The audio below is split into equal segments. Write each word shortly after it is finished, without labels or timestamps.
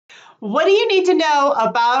What do you need to know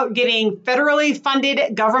about getting federally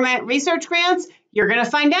funded government research grants? You're going to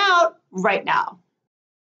find out right now.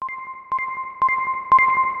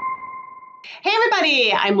 Hey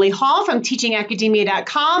everybody, I'm Leigh Hall from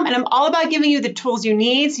teachingacademia.com, and I'm all about giving you the tools you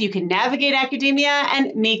need so you can navigate academia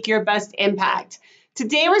and make your best impact.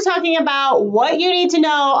 Today we're talking about what you need to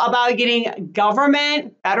know about getting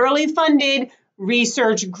government federally funded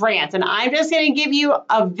research grants, and I'm just going to give you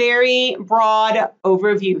a very broad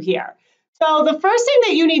overview here. So the first thing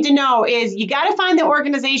that you need to know is you got to find the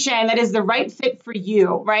organization that is the right fit for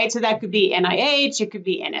you, right? So that could be NIH, it could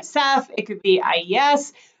be NSF, it could be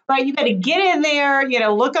IES. Right, you got to get in there, you got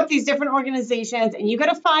to look up these different organizations, and you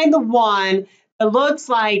got to find the one that looks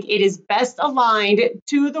like it is best aligned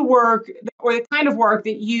to the work or the kind of work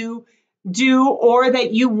that you do or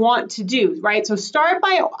that you want to do, right? So start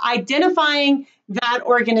by identifying that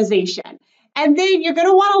organization. And then you're going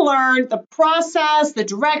to want to learn the process, the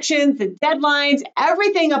directions, the deadlines,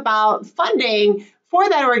 everything about funding for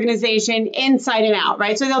that organization inside and out,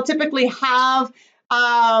 right? So they'll typically have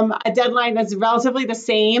a deadline that's relatively the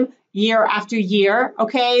same year after year,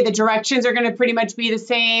 okay? The directions are going to pretty much be the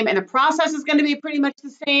same, and the process is going to be pretty much the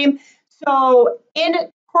same. So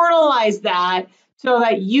internalize that so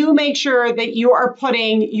that you make sure that you are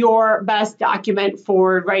putting your best document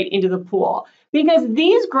forward right into the pool. Because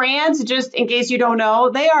these grants, just in case you don't know,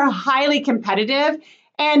 they are highly competitive,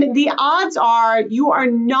 and the odds are you are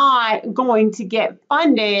not going to get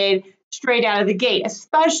funded straight out of the gate,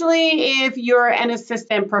 especially if you're an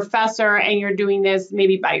assistant professor and you're doing this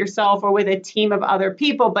maybe by yourself or with a team of other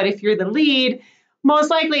people. But if you're the lead, most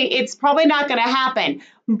likely it's probably not going to happen.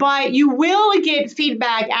 But you will get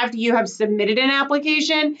feedback after you have submitted an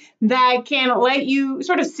application that can let you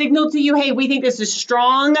sort of signal to you, hey, we think this is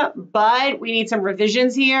strong, but we need some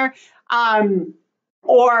revisions here.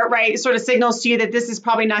 Or right, sort of signals to you that this is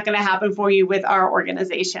probably not going to happen for you with our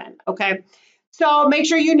organization. Okay. So make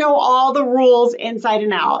sure you know all the rules inside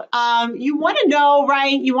and out. You want to know,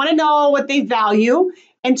 right? You want to know what they value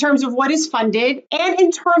in terms of what is funded and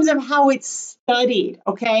in terms of how it's studied,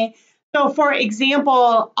 okay? So for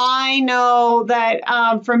example, I know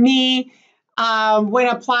that for me, when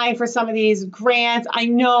applying for some of these grants, I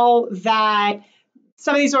know that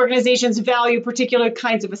some of these organizations value particular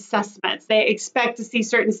kinds of assessments. They expect to see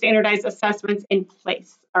certain standardized assessments in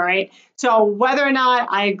place, all right? So whether or not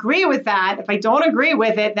I agree with that, if I don't agree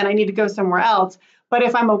with it, then I need to go somewhere else. But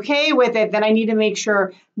if I'm okay with it, then I need to make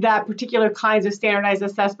sure that particular kinds of standardized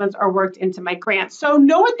assessments are worked into my grant. So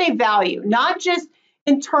know what they value, not just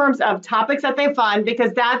in terms of topics that they fund,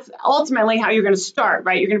 because that's ultimately how you're going to start,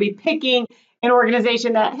 right? You're going to be picking an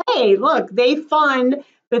organization that, hey, look, they fund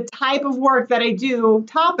the type of work that I do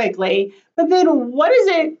topically, but then what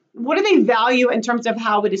do they value in terms of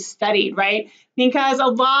how it is studied, right? Because a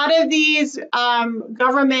lot of these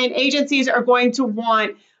government agencies are going to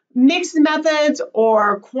want mixed methods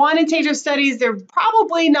or quantitative studies. They're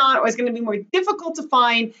probably not, or it's going to be more difficult to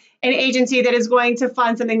find an agency that is going to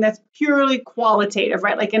fund something that's purely qualitative,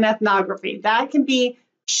 right? Like an ethnography. That can be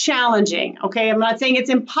challenging, okay? I'm not saying it's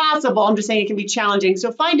impossible. I'm just saying it can be challenging.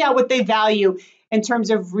 So find out what they value in terms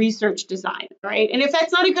of research design, right? And if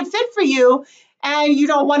that's not a good fit for you and you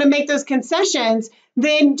don't want to make those concessions,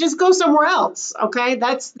 then just go somewhere else, okay?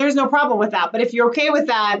 There's no problem with that. But if you're okay with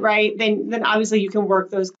that, right, then obviously you can work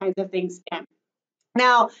those kinds of things in.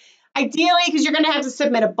 Now, ideally, because you're going to have to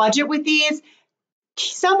submit a budget with these,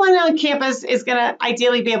 someone on campus is going to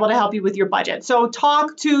ideally be able to help you with your budget. So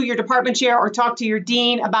talk to your department chair or talk to your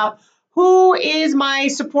dean about who is my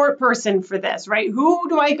support person for this, right? Who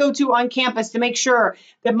do I go to on campus to make sure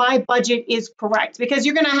that my budget is correct? Because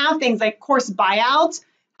you're going to have things like course buyouts.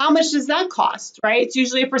 How much does that cost, right? It's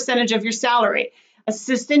usually a percentage of your salary.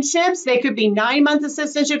 Assistantships, they could be 9-month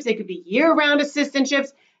assistantships. They could be year-round assistantships.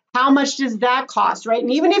 How much does that cost, right?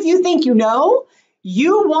 And even if you think you know,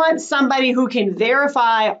 you want somebody who can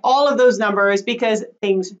verify all of those numbers because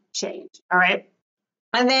things change, all right?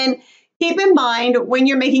 And then keep in mind when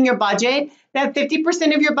you're making your budget that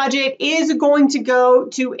 50% of your budget is going to go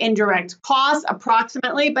to indirect costs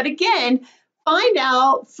approximately. But again, find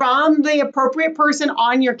out from the appropriate person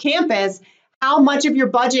on your campus how much of your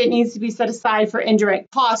budget needs to be set aside for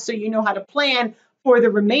indirect costs so you know how to plan for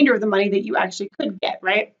the remainder of the money that you actually could get,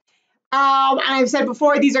 right? And I've said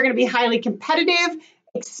before, these are going to be highly competitive.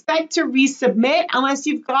 Expect to resubmit unless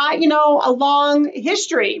you've got, a long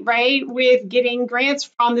history, right, with getting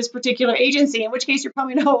grants from this particular agency, in which case you're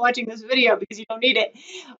probably not watching this video because you don't need it.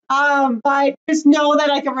 But just know that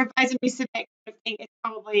like a revise and resubmit thing is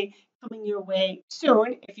probably coming your way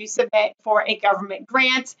soon if you submit for a government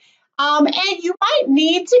grant. And you might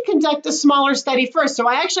need to conduct a smaller study first. So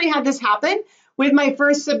I actually had this happen with my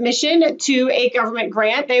first submission to a government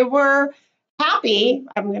grant. They were happy,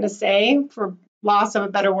 I'm going to say, for loss of a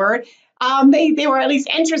better word. They were at least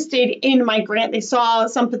interested in my grant. They saw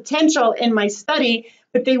some potential in my study,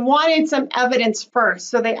 but they wanted some evidence first.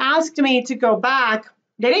 So they asked me to go back.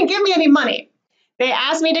 They didn't give me any money. They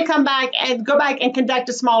asked me to come back and go back and conduct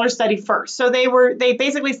a smaller study first. So they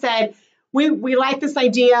basically said, we like this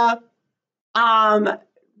idea.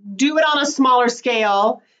 Do it on a smaller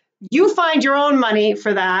scale. You find your own money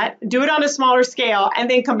for that, do it on a smaller scale, and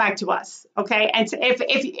then come back to us, okay? And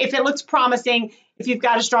if it looks promising, if you've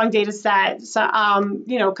got a strong data set, so,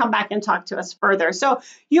 come back and talk to us further. So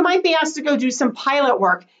you might be asked to go do some pilot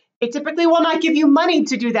work. They typically will not give you money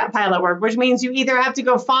to do that pilot work, which means you either have to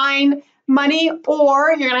go find money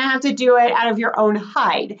or you're gonna have to do it out of your own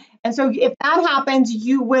hide. And so if that happens,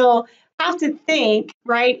 you will have to think,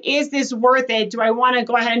 right, is this worth it? Do I want to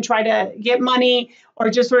go ahead and try to get money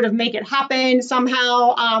or just sort of make it happen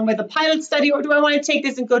somehow with a pilot study? Or do I want to take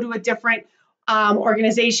this and go to a different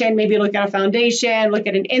organization, maybe look at a foundation, look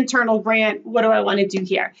at an internal grant? What do I want to do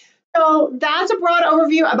here? So that's a broad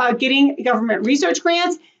overview about getting government research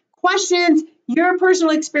grants. Questions, your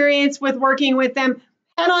personal experience with working with them,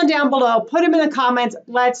 head on down below, put them in the comments.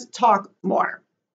 Let's talk more.